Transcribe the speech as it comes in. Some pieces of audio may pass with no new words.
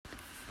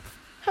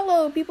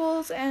Hello,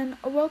 peoples, and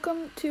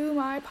welcome to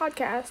my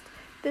podcast.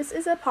 This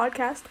is a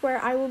podcast where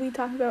I will be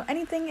talking about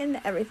anything and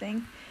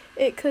everything.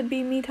 It could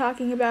be me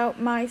talking about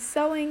my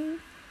sewing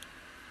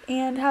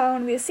and how I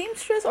want to be a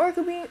seamstress, or it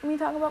could be me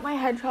talking about my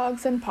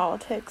hedgehogs and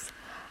politics.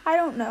 I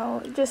don't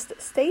know. Just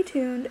stay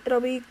tuned.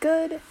 It'll be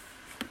good.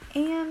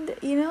 And,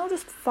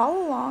 just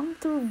follow along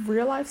through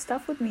real life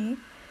stuff with me,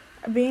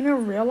 being a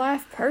real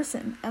life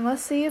person. And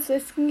let's see if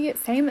this can get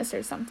famous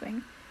or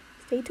something.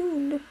 Stay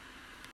tuned.